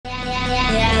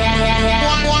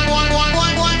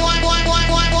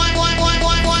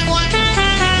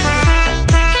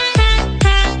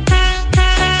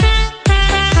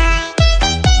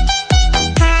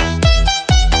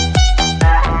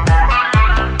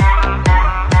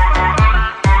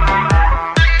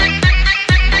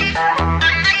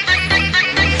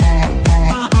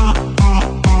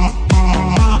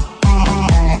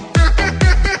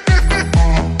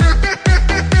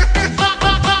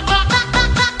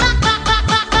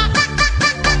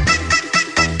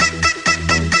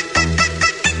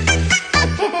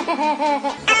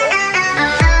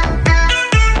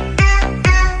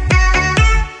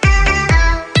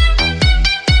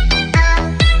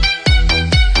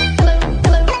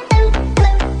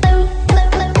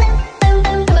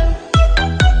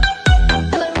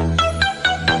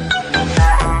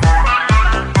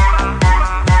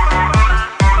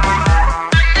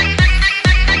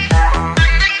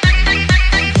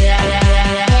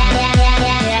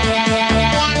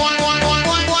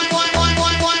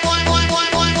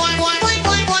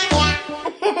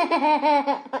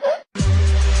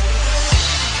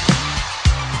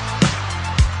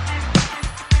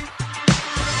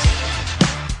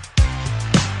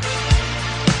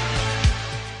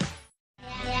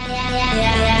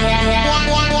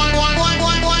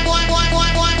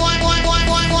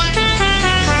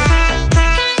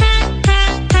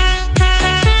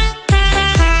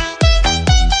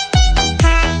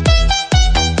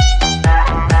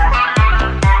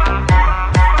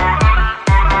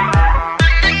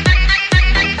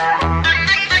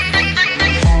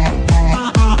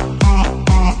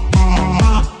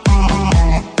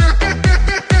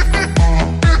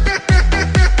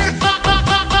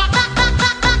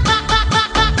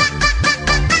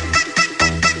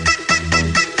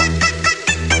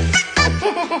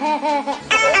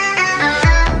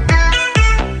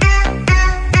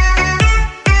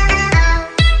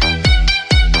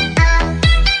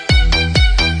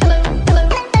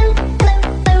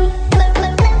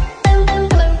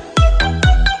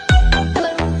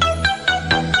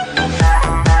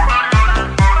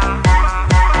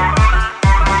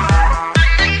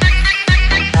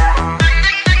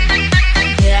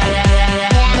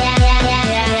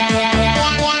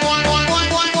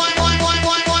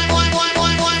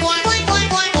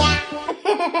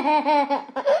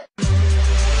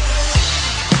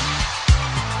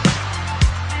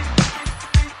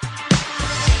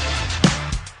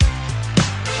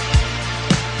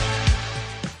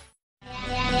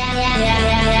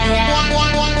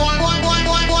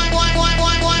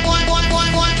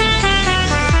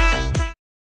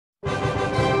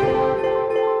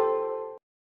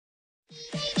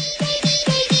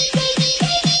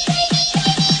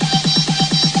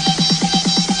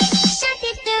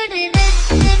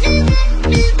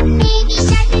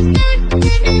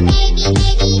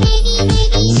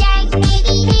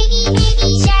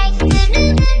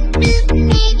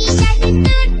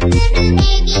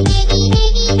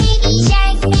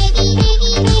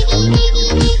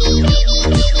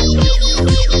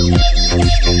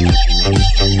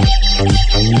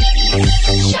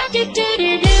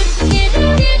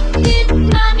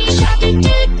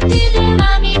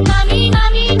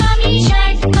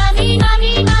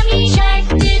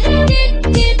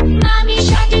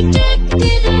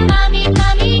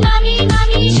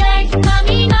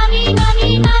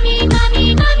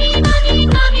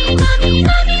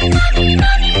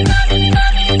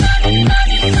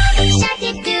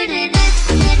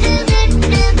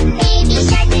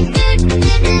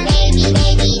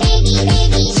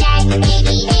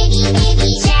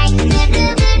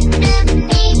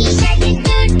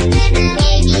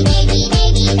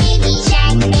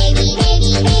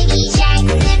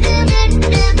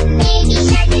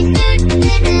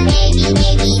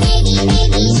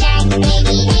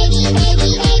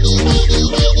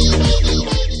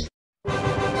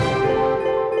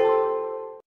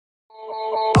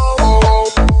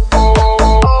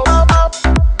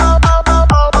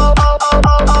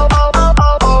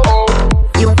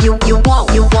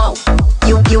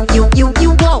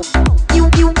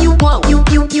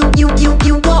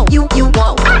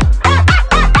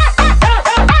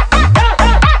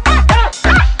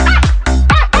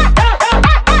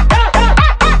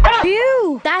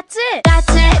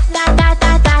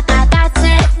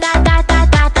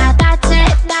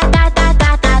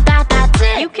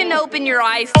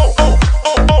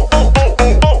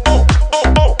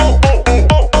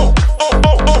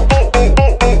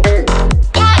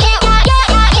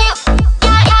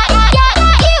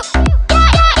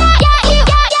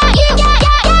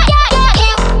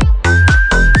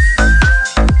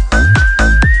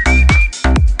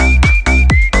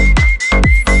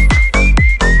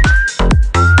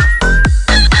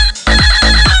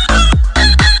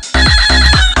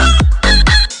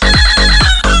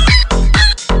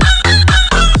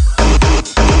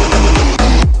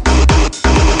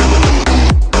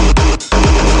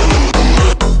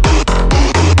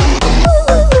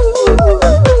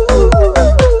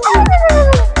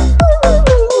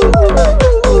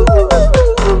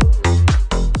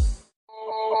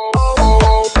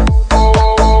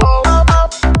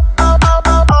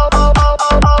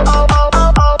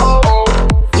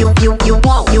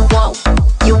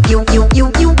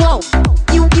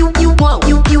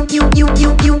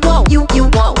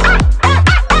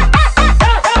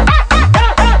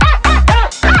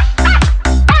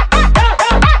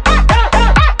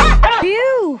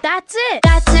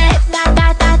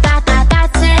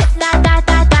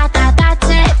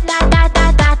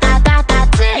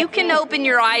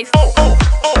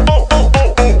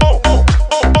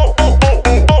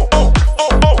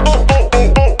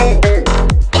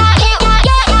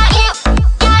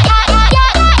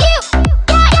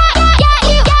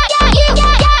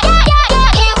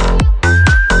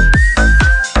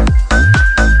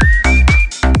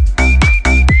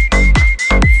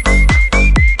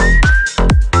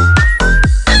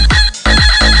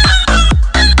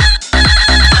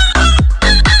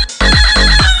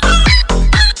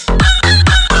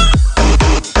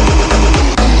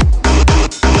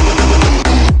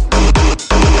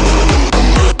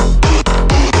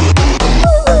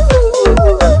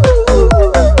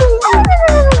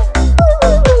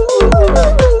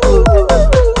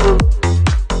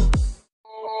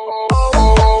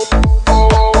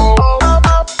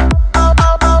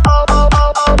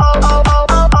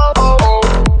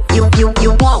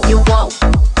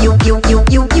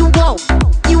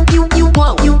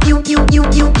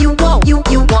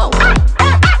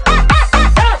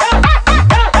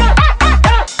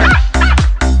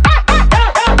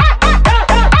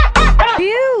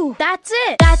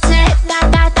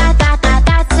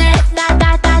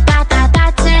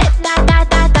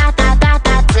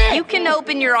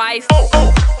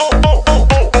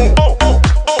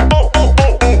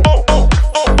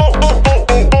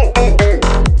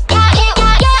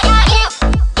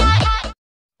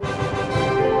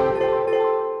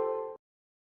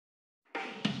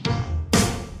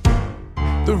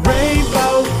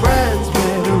rainbow friends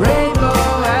with rainbow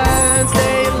hands.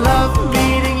 They love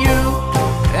meeting you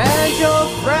and your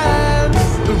friends.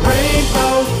 The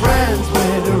rainbow friends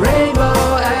with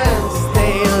rainbow hands.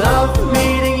 They love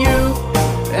meeting you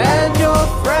and your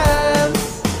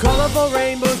friends. Colorful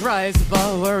rainbows rise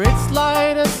above where it's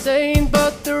light and sane,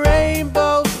 but the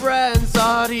rainbow friends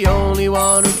are the only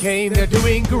one who came. They're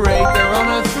doing great, they're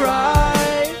on a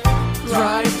thrive,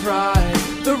 thrive,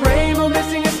 thrive. The rainbow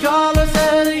missing its colors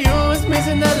and the you is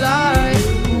missing the light.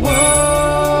 Whoa.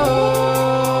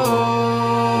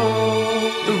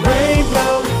 The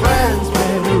rainbow friends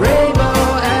with rainbow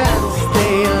hands.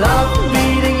 They love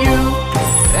meeting you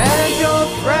and your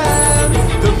friends.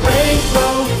 The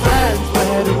rainbow friends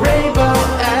with rainbow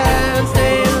hands.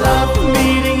 They love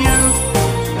meeting you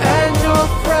and your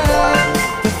friends.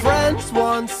 The friends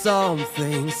want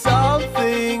something,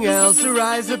 something else to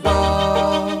rise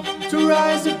above, to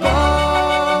rise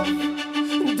above.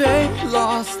 They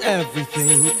lost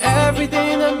everything,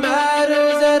 everything that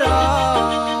matters at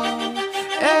all,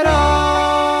 at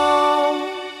all.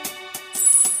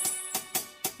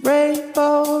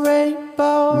 Rainbow,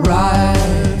 rainbow, rise.